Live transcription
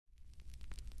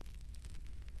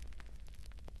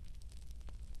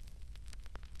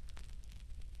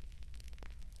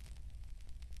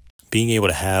being able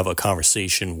to have a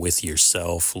conversation with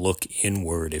yourself, look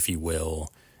inward, if you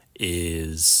will,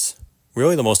 is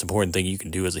really the most important thing you can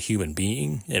do as a human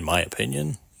being, in my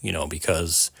opinion,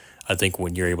 because I think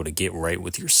when you're able to get right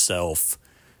with yourself,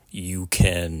 you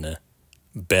can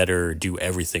better do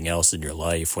everything else in your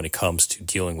life when it comes to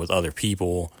dealing with other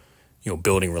people,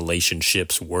 building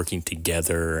relationships, working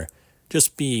together,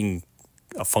 just being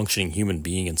a functioning human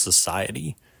being in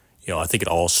society. I think it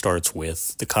all starts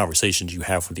with the conversations you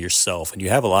have with yourself, and you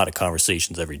have a lot of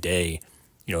conversations every day.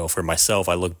 For myself,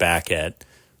 I look back at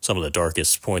some of the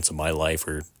darkest points of my life,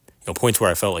 or points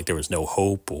where I felt like there was no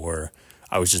hope, or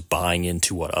I was just buying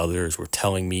into what others were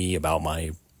telling me about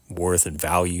my worth and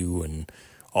value and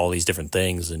all these different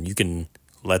things. And you can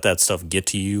let that stuff get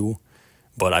to you.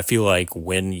 But I feel like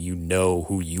when you know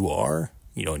who you are,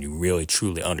 and you really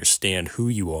truly understand who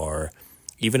you are,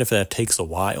 even if that takes a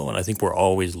while, and I think we're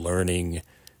always learning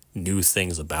new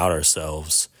things about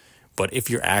ourselves, but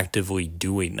if you're actively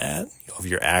doing that, if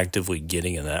you're actively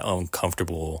getting in that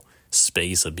uncomfortable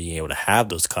space of being able to have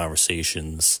those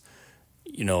conversations,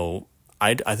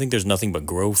 I think there's nothing but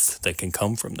growth that can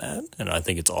come from that. And I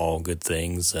think it's all good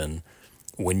things. And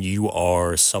when you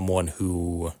are someone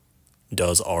who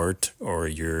does art, or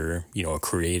you're, a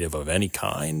creative of any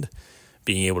kind,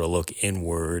 being able to look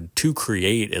inward to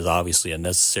create is obviously a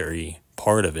necessary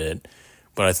part of it.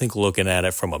 But I think looking at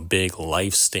it from a big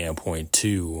life standpoint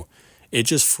too, it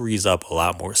just frees up a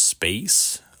lot more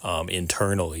space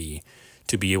internally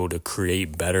to be able to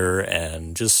create better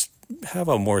and just have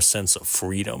a more sense of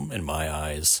freedom in my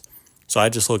eyes. So I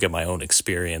just look at my own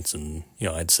experience, and,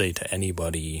 I'd say to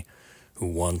anybody who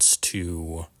wants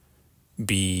to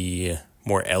be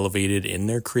more elevated in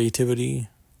their creativity,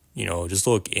 just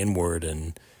look inward,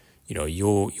 and,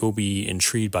 you'll be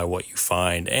intrigued by what you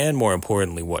find, and more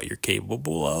importantly, what you're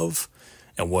capable of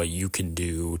and what you can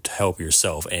do to help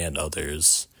yourself and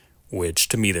others, which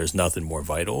to me, there's nothing more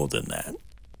vital than that.